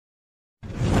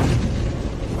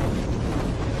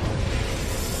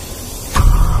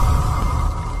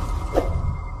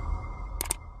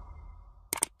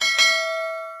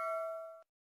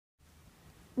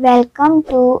Welcome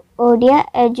to Odia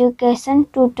education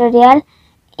tutorial.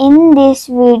 In this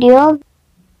video,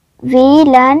 we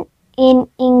learn in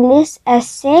English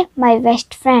essay My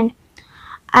Best Friend.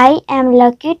 I am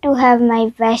lucky to have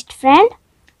my best friend.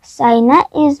 Saina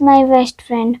is my best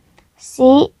friend.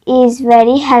 She is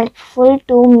very helpful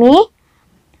to me.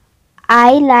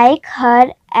 I like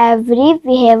her every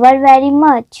behavior very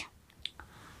much.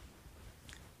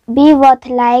 Be both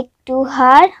like to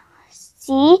her.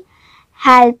 She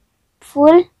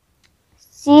helpful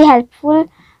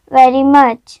very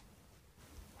much.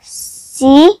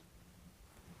 She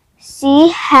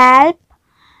help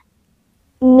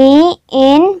me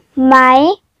in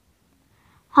my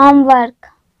homework.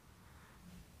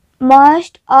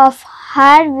 Most of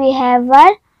her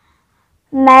behavior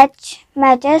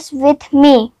matches with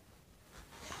me.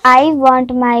 I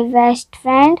want my best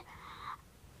friend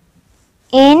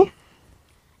in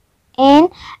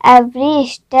every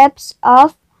steps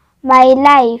of my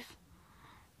life.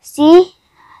 She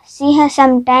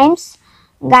sometimes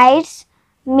guides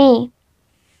me.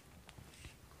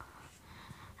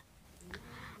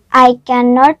 I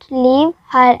cannot leave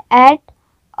her at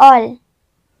all.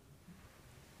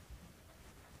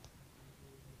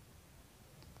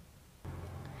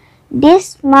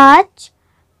 This much.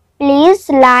 Please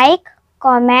like,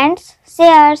 comments,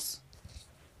 shares.